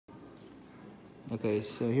Okay,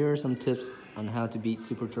 so here are some tips on how to beat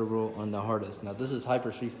Super Turbo on the hardest. Now this is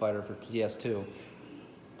Hyper Street Fighter for PS2,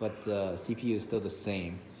 but the CPU is still the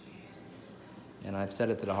same. And I've set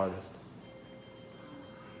it to the hardest.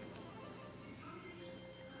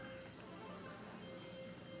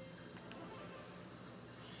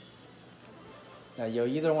 Now you'll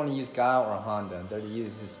either want to use Guile or Honda. They're the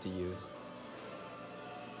easiest to use.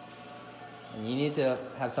 And you need to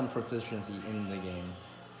have some proficiency in the game.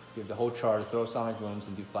 You have the whole charge, throw sonic booms,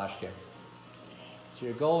 and do flash kicks. So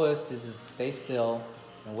your goal is to just stay still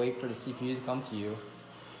and wait for the CPU to come to you.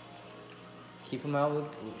 Keep them out with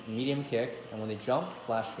medium kick, and when they jump,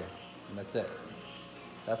 flash kick. And that's it.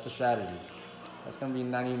 That's the strategy. That's going to be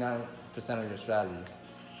 99% of your strategy.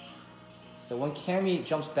 So when Cammy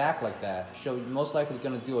jumps back like that, she's most likely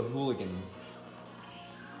going to do a hooligan.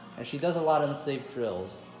 And she does a lot of unsafe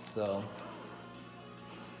drills, so...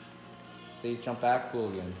 See, jump back,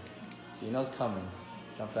 hooligan. So you know it's coming.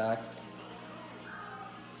 Jump back.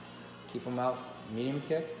 Keep them out, medium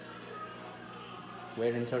kick.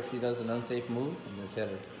 Wait until she does an unsafe move, and just hit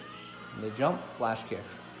her. And they jump, flash kick.